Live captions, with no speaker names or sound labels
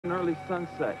An early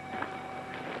sunset.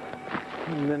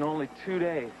 And then only 2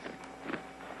 days.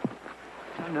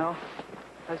 I know.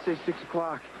 I say 6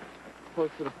 o'clock.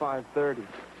 Closer to 5:30. You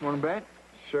want to bet?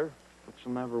 Sure, but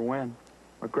you'll never win.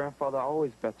 My grandfather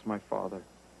always bets my father.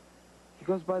 He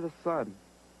goes by the sun.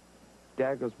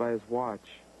 Dad goes by his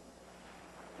watch.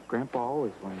 Grandpa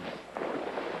always wins.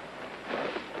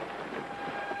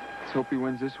 Let's hope he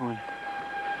wins this one.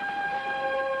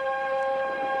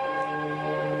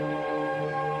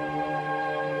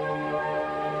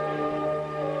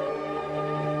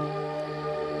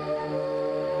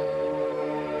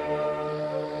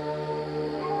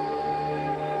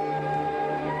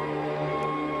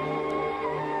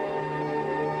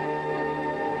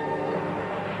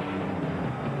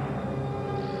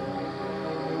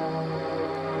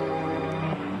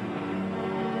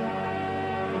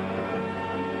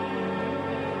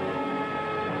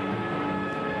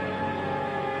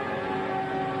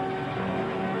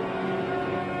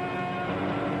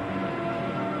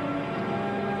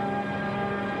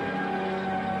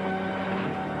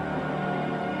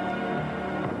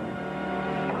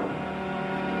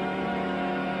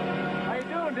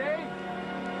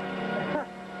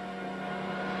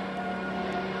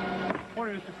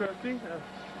 Morning, Mr. Crespi.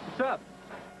 What's up?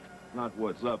 Not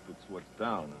what's up, it's what's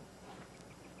down.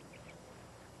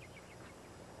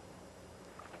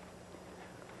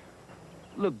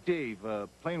 Look, Dave, a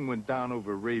plane went down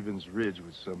over Ravens Ridge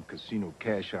with some casino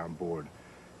cash on board.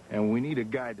 And we need a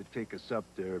guide to take us up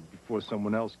there before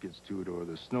someone else gets to it or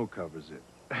the snow covers it.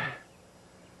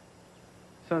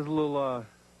 Sounds a little,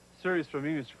 serious for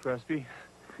me, Mr. Crespi.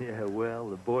 Yeah, well,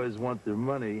 the boys want their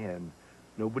money, and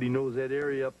nobody knows that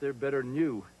area up there better than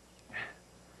you.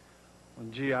 Well,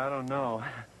 gee, I don't know.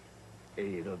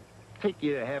 Hey, it'll take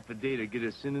you a half a day to get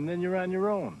us in, and then you're on your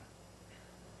own.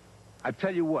 I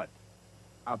tell you what,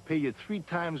 I'll pay you 3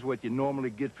 times what you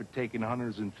normally get for taking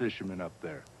hunters and fishermen up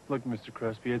there. Look, Mr.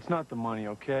 Crespi, it's not the money,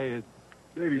 okay?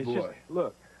 Baby boy,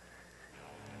 look.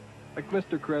 Like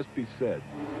Mr. Crespi said,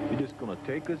 you're just gonna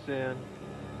take us in,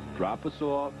 drop us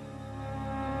off.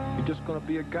 You're just gonna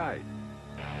be a guide.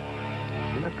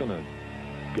 You're not gonna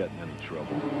get in any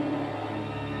trouble.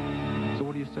 So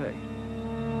what do you say?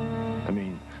 I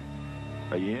mean,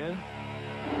 are you in?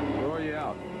 Or are you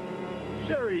out?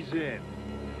 Sure he's in.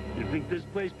 You think this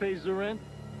place pays the rent?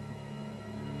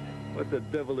 What the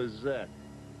devil is that?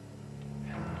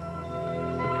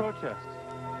 The protest.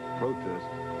 Protest?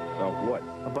 About what?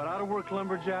 About out-of-work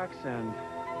lumberjacks and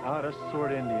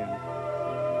out-of-sort Indians.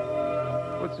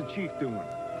 What's the chief doing?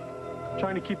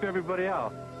 Trying to keep everybody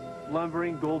out.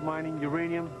 Lumbering, gold mining,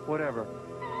 uranium, whatever.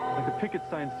 Like the picket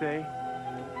signs say,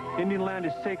 Indian land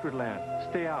is sacred land.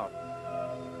 Stay out.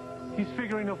 He's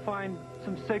figuring he'll find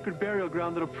some sacred burial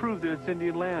ground that'll prove that it's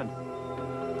Indian land.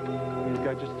 He's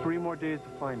got just 3 more days to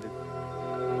find it.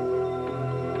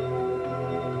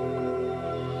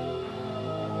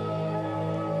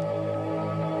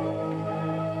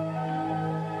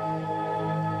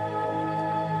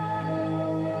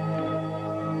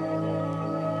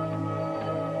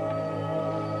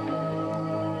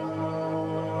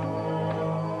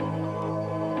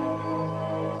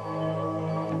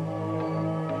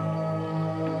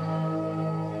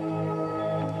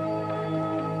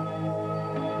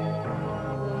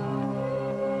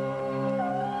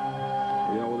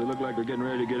 Like they're getting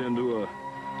ready to get into a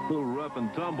little rough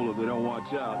and tumble if they don't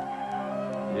watch out.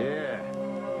 Yeah.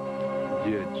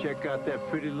 Did you check out that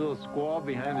pretty little squaw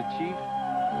behind the chief?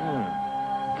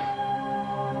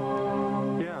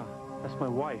 Yeah, that's my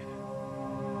wife.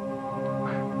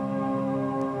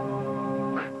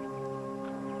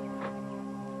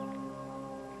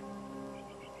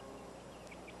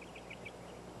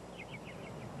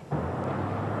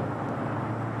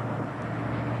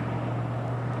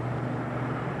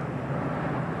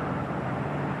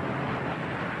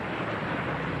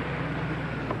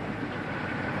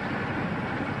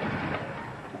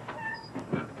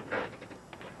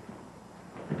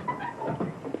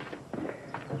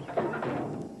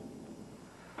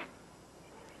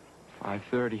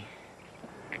 $5:30.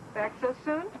 Back so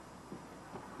soon?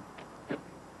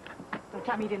 No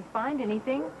time you didn't find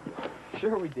anything?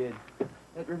 Sure we did.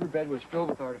 That riverbed was filled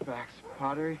with artifacts.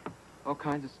 Pottery, all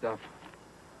kinds of stuff.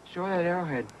 Show that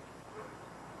arrowhead.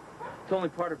 It's only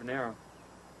part of an arrow.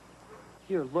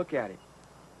 Here, look at it.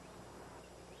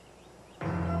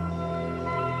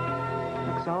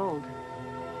 Looks old.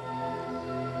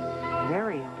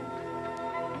 Very old.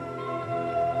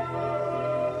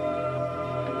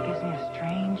 Gives me a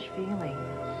strange feeling.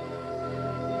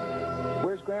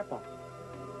 Where's Grandpa?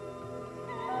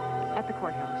 At the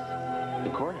courthouse. The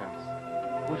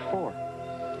courthouse? What for?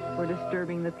 We're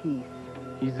disturbing the peace.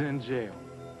 He's in jail.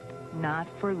 Not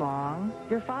for long.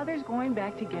 Your father's going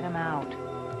back to get him out.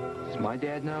 Does my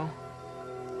dad know?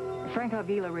 Frank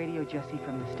Avila radioed Jesse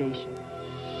from the station.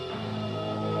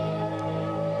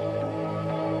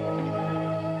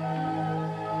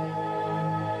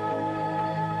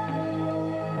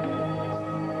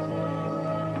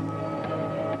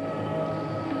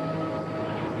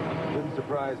 Didn't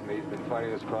surprise me. He's been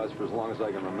fighting this cause for as long as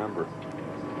I can remember.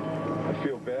 I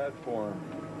feel bad for him.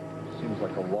 Seems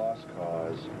like a lost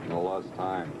cause. And a lost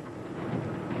time.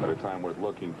 But a time worth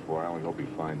looking for. I only hope he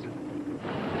finds it.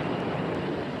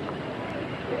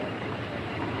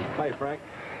 Hi, Frank.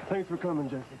 Thanks for coming,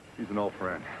 Jesse. He's an old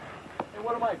friend. Hey,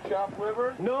 what am I, chopped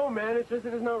liver? No, man, it's just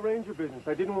that it's no ranger business.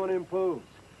 I didn't want to impose.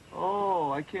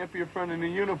 Oh, I can't be your friend in a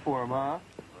uniform, huh?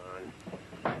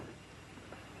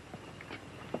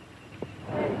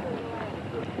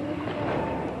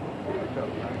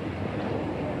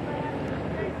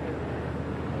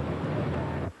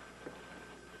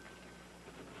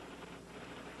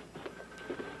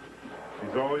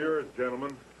 He's all yours,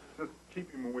 gentlemen. Just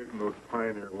keep him away from those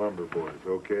Pioneer lumber boys,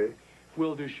 okay?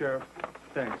 Will do, Sheriff.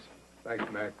 Thanks. Thanks,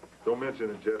 Mac. Don't mention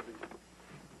it, Jesse.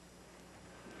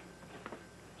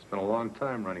 It's been a long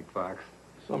time running Fox.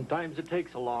 Sometimes it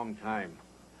takes a long time.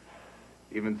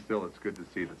 Even still, it's good to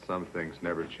see that some things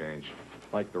never change.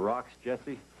 Like the rocks,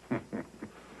 Jesse?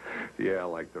 Yeah,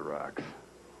 like the rocks.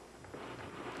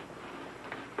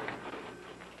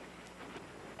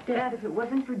 Dad, if it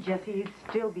wasn't for Jesse, you'd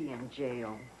still be in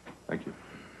jail. Thank you.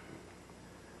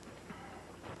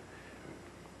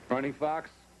 Running Fox,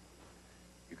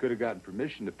 you could have gotten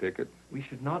permission to picket. We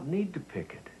should not need to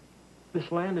picket.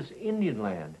 This land is Indian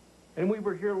land, and we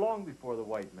were here long before the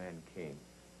white man came.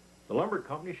 The lumber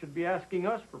company should be asking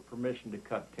us for permission to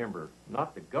cut timber,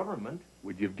 not the government.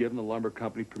 Would you have given the lumber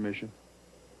company permission?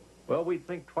 Well, we'd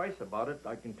think twice about it,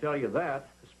 I can tell you that,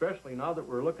 especially now that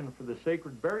we're looking for the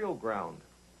sacred burial ground.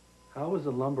 How is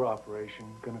a lumber operation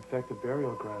going to affect the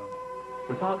burial ground?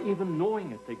 Without even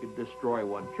knowing it, they could destroy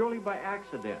one, purely by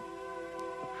accident.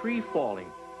 A tree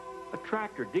falling, a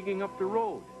tractor digging up the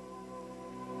road.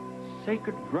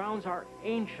 Sacred grounds are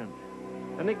ancient,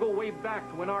 and they go way back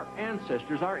to when our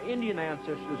ancestors, our Indian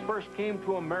ancestors, first came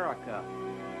to America.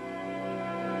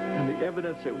 And the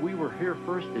evidence that we were here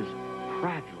first is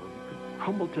fragile. It could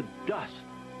crumble to dust.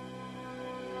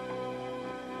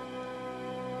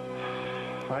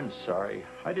 I'm sorry.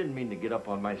 I didn't mean to get up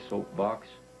on my soapbox.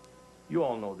 You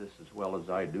all know this as well as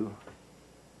I do.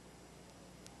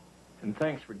 And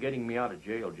thanks for getting me out of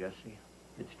jail, Jesse.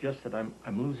 It's just that I'm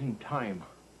losing time.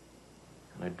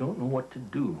 And I don't know what to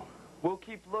do. We'll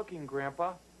keep looking,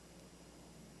 Grandpa.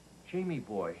 Jamie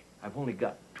boy, I've only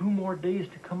got 2 more days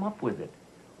to come up with it,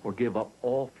 or give up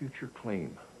all future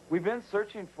claim. We've been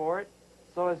searching for it.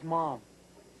 So has Mom.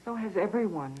 So has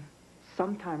everyone,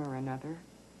 sometime or another.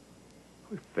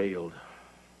 We've failed.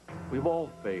 We've all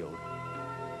failed.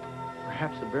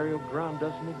 Perhaps the burial ground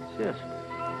doesn't exist.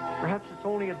 Perhaps it's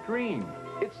only a dream.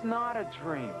 It's not a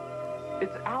dream.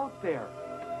 It's out there.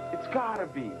 It's gotta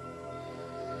be.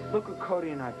 Look what Cody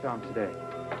and I found today.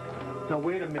 Now,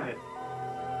 wait a minute.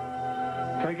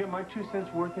 Can I get my 2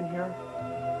 cents worth in here?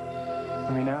 I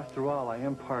mean, after all, I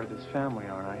am part of this family,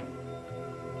 aren't I?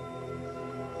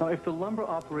 Now, if the lumber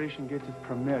operation gets its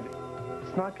permit,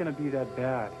 it's not going to be that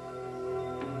bad.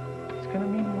 It's going to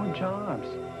mean more jobs.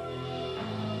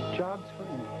 Jobs for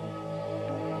Indians.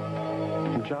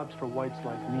 And jobs for whites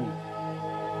like me.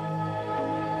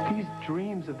 These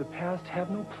dreams of the past have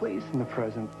no place in the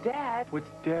present. Dad!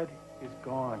 What's dead is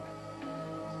gone.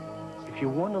 If you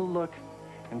want to look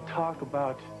and talk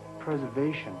about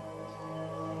preservation,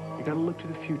 you got to look to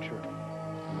the future,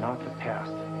 not the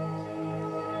past.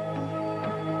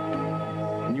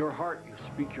 In your heart, you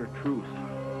speak your truth.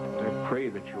 I pray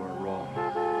that you are wrong.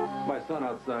 My son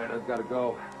outside. I've got to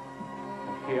go.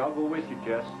 Okay, I'll go with you,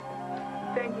 Jess.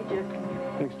 Thank you, Jesse.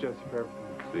 Thanks, Jesse, for everything.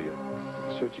 See you.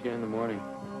 Search again in the morning.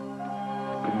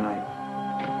 Good night.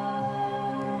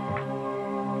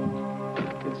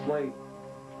 It's late.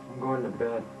 I'm going to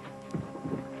bed.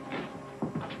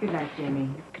 Good night, Jamie.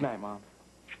 Good night, Mom.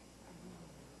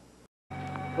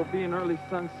 It'll be an early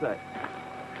sunset.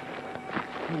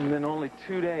 And then only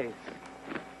 2 days.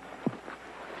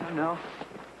 I know.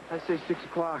 I say 6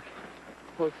 o'clock.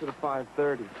 Closer to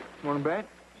 5:30. You want to bet?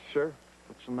 Sure,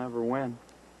 but you'll never win.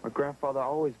 My grandfather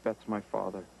always bets my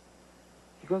father.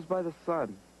 He goes by the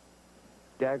sun.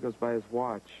 Dad goes by his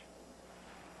watch.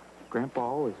 Grandpa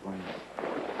always wins.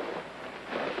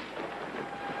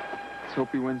 Let's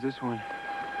hope he wins this one.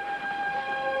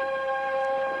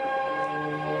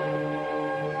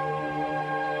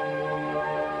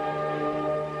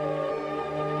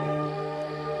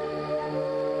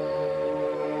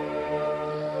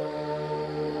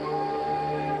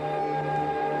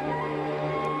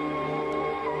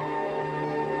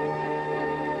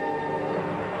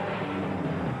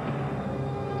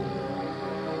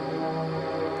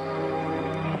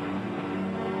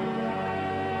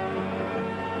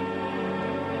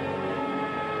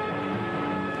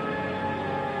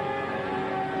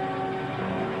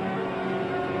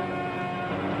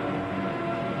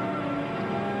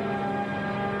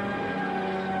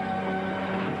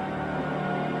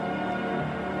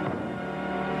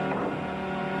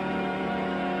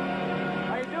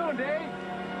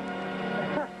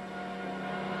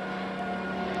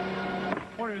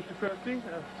 Morning, Mr. Crespi.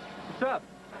 What's up?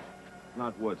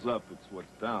 Not what's up, it's what's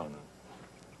down.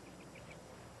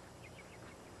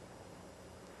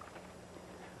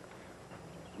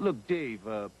 Look, Dave,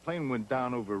 plane went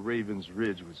down over Raven's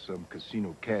Ridge with some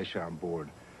casino cash on board.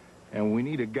 And we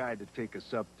need a guide to take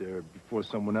us up there before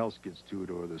someone else gets to it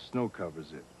or the snow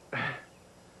covers it.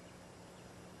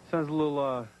 Sounds a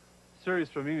little, serious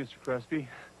for me, Mr. Crespi.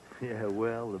 Yeah,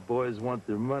 well, the boys want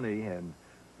their money, and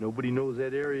nobody knows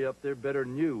that area up there better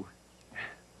than you.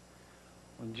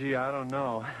 Well, gee, I don't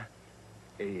know.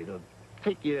 Hey, it'll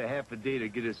take you a half a day to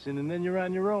get us in, and then you're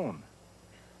on your own.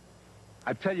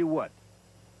 I tell you what,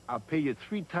 I'll pay you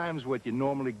 3 times what you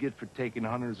normally get for taking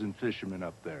hunters and fishermen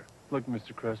up there. Look,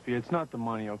 Mr. Crespi, it's not the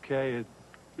money, okay?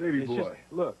 Baby It's boy, just-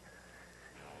 look.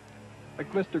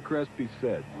 Like Mr. Crespi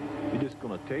said, you're just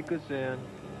gonna take us in,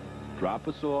 drop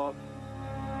us off.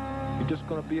 You're just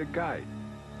gonna be a guide.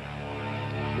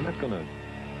 You're not gonna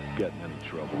get in any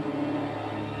trouble.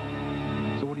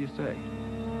 So what do you say?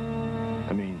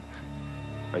 I mean,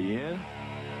 are you in?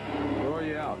 Or are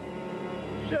you out?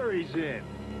 Sure he's in.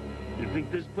 You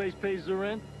think this place pays the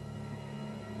rent?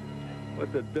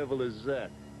 What the devil is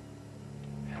that?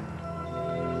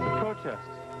 The protest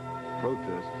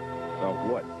Protest?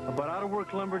 About what? about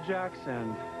out-of-work lumberjacks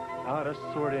and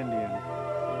out-of-sort Indians.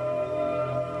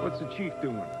 What's the chief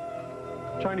doing?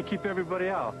 Trying to keep everybody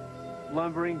out.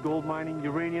 Lumbering, gold mining,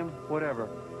 uranium, whatever.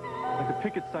 Like the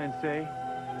picket signs say,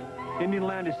 Indian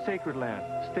land is sacred land.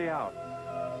 Stay out.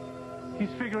 He's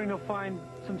figuring he'll find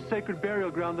some sacred burial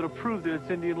ground that'll prove that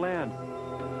it's Indian land.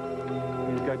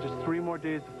 He's got just 3 more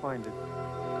days to find it.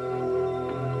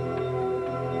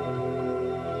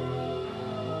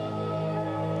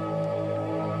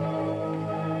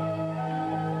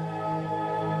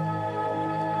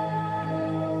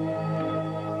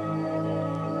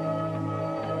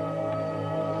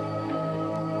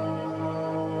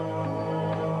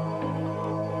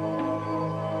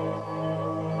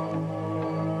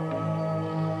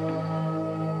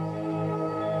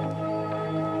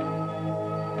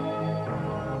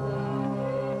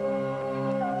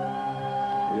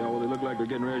 Yeah, well, they look like they're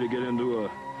getting ready to get into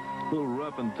a little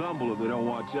rough and tumble if they don't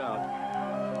watch out.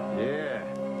 Yeah.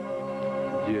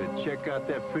 Did you check out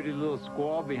that pretty little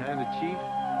squaw behind the chief?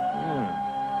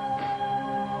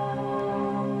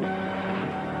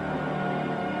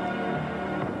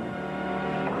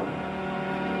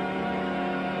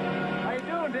 How you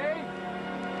doing, Dave?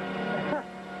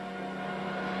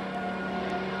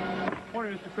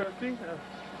 Morning, Mr. Crespi.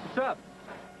 What's up?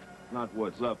 Not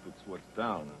what's up, it's what's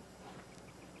down.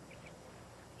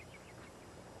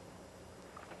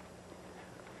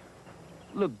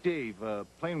 Look, Dave,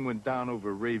 plane went down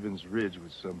over Raven's Ridge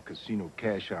with some casino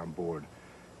cash on board.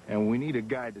 And we need a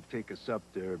guide to take us up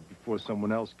there before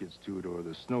someone else gets to it or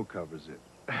the snow covers it.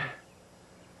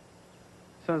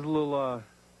 Sounds a little,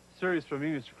 serious for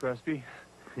me, Mr. Crespi.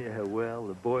 Yeah, well,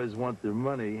 the boys want their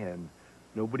money, and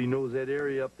nobody knows that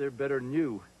area up there better than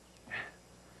you.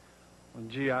 Well,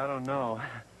 gee, I don't know.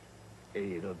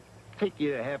 Hey, it'll take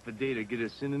you a half a day to get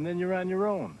us in, and then you're on your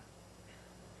own.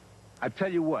 I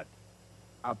tell you what,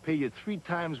 I'll pay you 3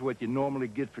 times what you normally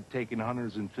get for taking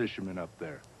hunters and fishermen up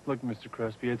there. Look, Mr.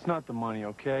 Crespi, it's not the money,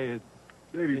 okay?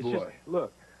 Baby It's boy, just-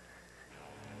 look.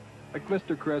 Like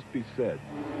Mr. Crespi said,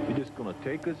 you're just gonna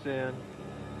take us in,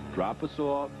 drop us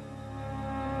off.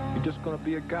 You're just gonna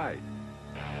be a guide.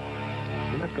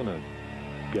 You're not gonna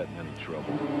get in any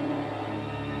trouble.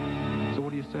 So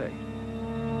what do you say?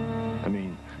 I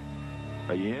mean,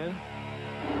 are you in?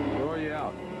 Or are you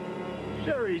out?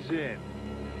 Sure he's in.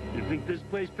 You think this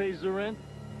place pays the rent?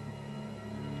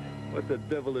 What the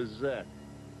devil is that?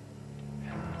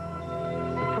 The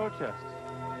protest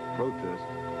Protest?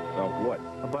 About what?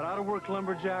 about out-of-work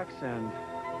lumberjacks and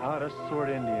out-of-sort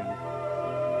Indians.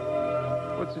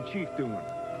 What's the chief doing?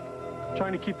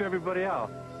 Trying to keep everybody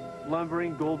out.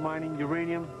 Lumbering, gold mining,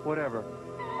 uranium, whatever.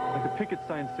 Like the picket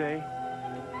signs say,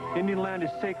 Indian land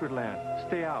is sacred land.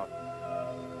 Stay out.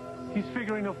 He's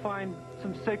figuring he'll find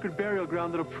some sacred burial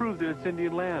ground that'll prove that it's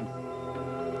Indian land.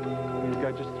 He's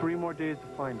got just 3 more days to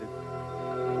find it.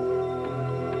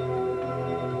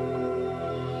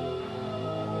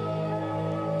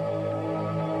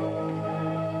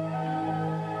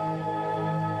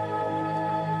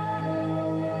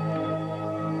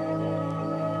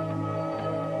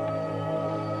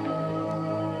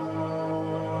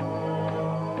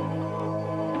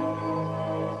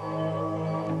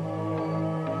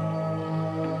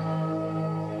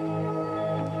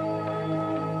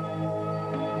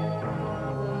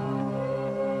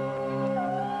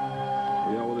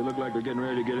 Yeah, well, they look like they're getting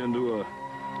ready to get into a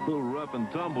little rough and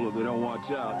tumble if they don't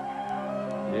watch out.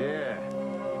 Yeah.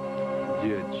 Did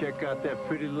you check out that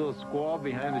pretty little squaw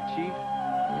behind the chief?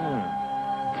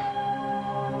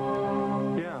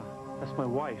 Yeah, that's my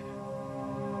wife.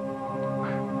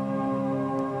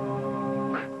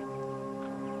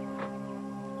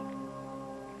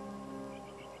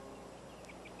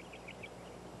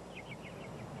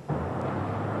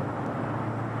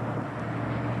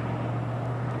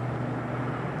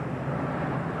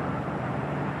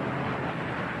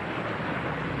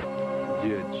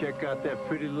 Did you check out that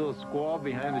pretty little squaw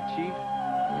behind the chief?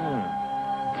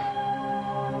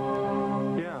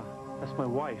 Yeah, that's my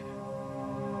wife.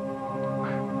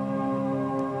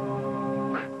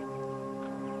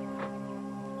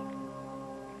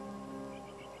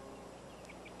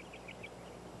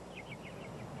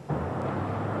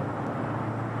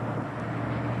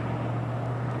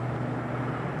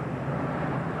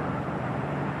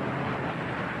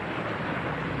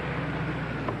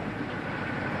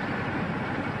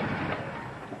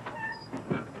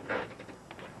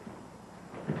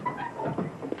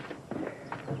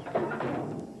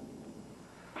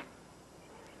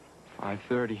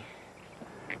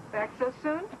 Back so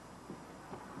soon?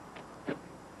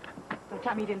 Don't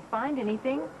tell me you didn't find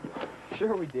anything.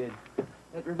 Sure we did.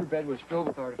 That riverbed was filled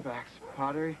with artifacts,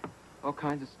 pottery, all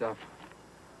kinds of stuff.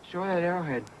 Show that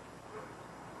arrowhead.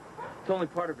 It's only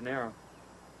part of an arrow.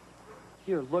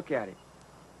 Here, look at it.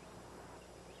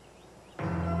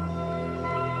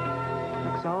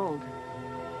 Looks old.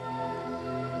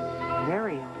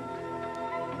 Very old.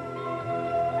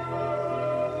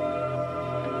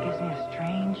 Gives me a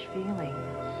strange feeling.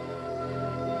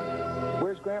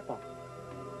 Where's Grandpa?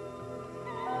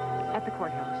 At the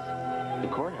courthouse. The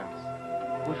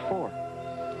courthouse. What for?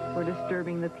 We're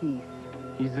disturbing the peace.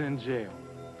 He's in jail.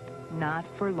 Not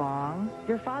for long.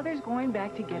 Your father's going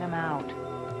back to get him out.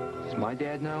 Does my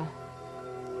dad know?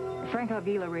 Frank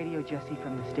Avila radioed Jesse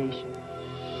from the station.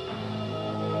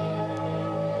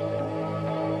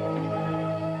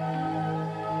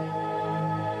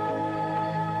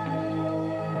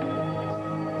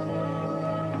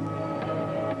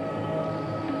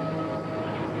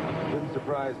 Wouldn't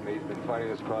surprise me. He's been fighting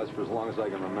this cause for as long as I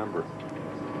can remember.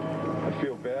 I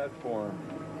feel bad for him.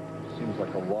 Seems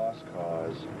like a lost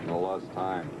cause. No lost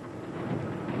time.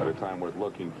 But a time worth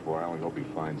looking for. I only hope he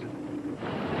finds it.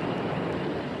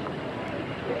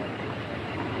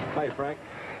 Hi, Frank.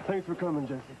 Thanks for coming,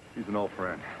 Jesse. He's an old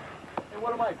friend. Hey,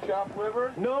 what am I, chopped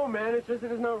liver? No, man, it's just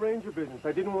that it's not ranger business.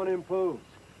 I didn't want to impose.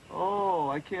 Oh,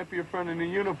 I can't be a friend in a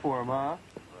uniform, huh?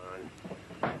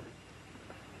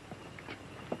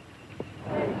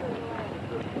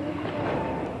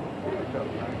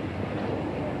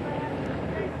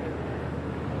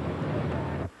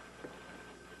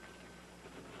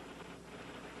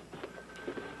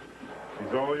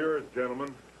 He's all yours,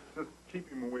 gentlemen. Just keep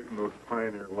him away from those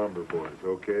Pioneer Lumber boys,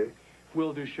 okay?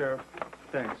 Will do, Sheriff.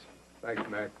 Thanks. Thanks,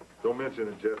 Mac. Don't mention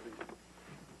it, Jesse.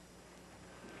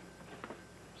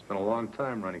 It's been a long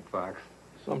time running Fox.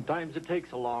 Sometimes it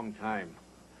takes a long time.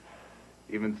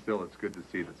 Even still, it's good to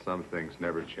see that some things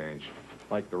never change.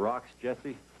 Like the rocks,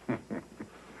 Jesse?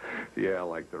 Yeah,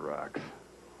 like the rocks.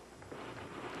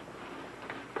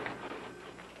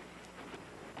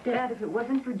 Dad, if it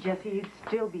wasn't for Jesse, you'd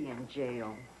still be in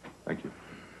jail. Thank you.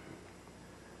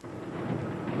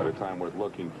 But a time worth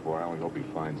looking for. I only hope he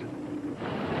finds it.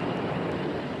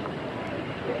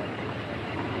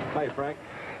 Hi, Frank.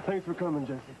 Thanks for coming,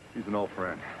 Jesse. He's an old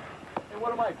friend. Hey,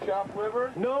 what am I, chopped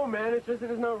liver? No, man, it's just that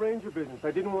it's not ranger business.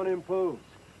 I didn't want to impose.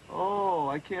 Oh,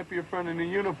 I can't be a friend in a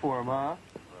uniform, huh?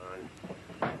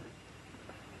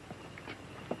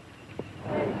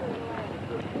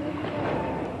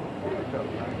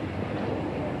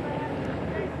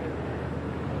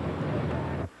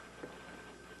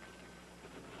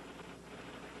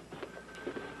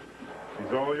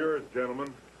 He's all yours,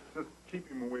 gentlemen. Just keep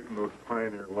him away from those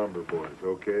Pioneer Lumber boys,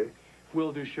 okay?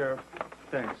 Will do, Sheriff.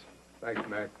 Thanks. Thanks,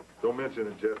 Mac. Don't mention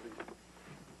it, Jesse.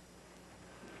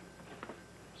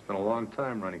 It's been a long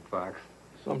time running Fox.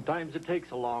 Sometimes it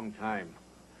takes a long time.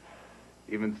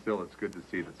 Even still, it's good to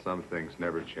see that some things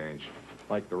never change.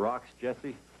 Like the rocks,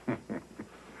 Jesse?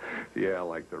 Yeah,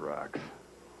 like the rocks.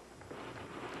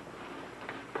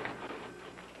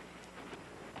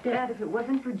 Dad, if it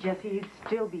wasn't for Jesse, you'd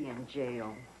still be in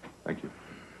jail. Thank you.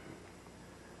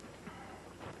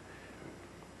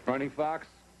 Running Fox,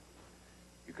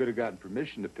 you could have gotten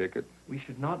permission to picket. We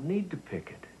should not need to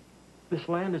picket. This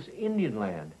land is Indian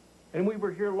land, and we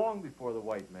were here long before the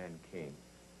white man came.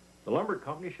 The lumber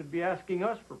company should be asking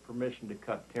us for permission to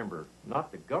cut timber,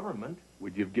 not the government.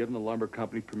 Would you have given the lumber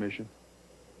company permission?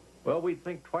 Well, we'd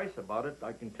think twice about it,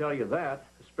 I can tell you that,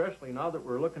 especially now that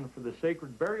we're looking for the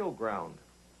sacred burial ground.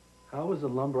 How is a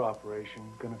lumber operation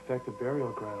going to affect the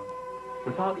burial ground?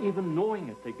 Without even knowing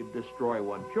it, they could destroy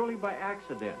one, purely by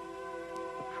accident.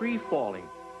 A tree falling,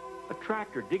 a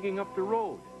tractor digging up the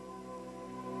road.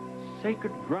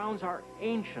 Sacred grounds are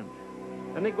ancient,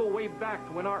 and they go way back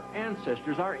to when our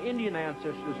ancestors, our Indian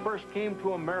ancestors, first came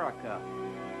to America.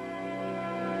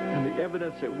 And the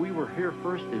evidence that we were here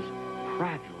first is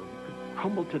fragile. It could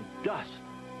crumble to dust.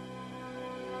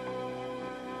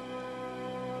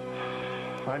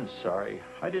 I'm sorry.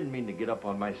 I didn't mean to get up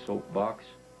on my soapbox.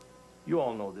 You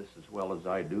all know this as well as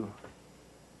I do.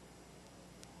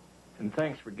 And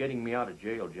thanks for getting me out of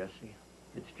jail, Jesse.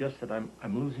 It's just that I'm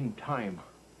losing time.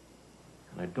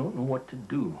 And I don't know what to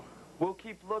do. We'll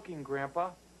keep looking,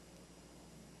 Grandpa.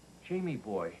 Jamie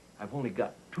boy, I've only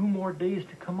got 2 more days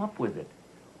to come up with it,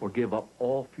 or give up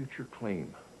all future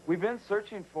claim. We've been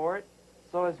searching for it.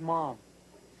 So has Mom.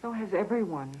 So has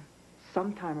everyone,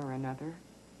 sometime or another.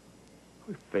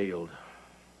 We failed.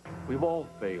 We've all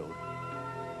failed.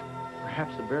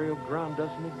 Perhaps the burial ground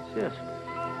doesn't exist.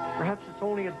 Perhaps it's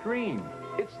only a dream.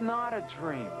 It's not a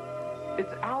dream.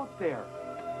 It's out there.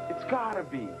 It's gotta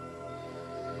be.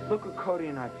 Look what Cody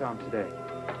and I found today.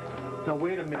 Now,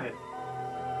 wait a minute.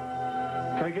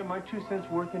 Can I get my 2 cents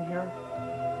worth in here?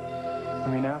 I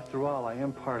mean, after all, I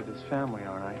am part of this family,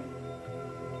 aren't I?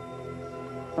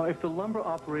 Now, if the lumber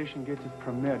operation gets its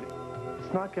permit,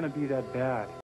 it's not going to be that bad.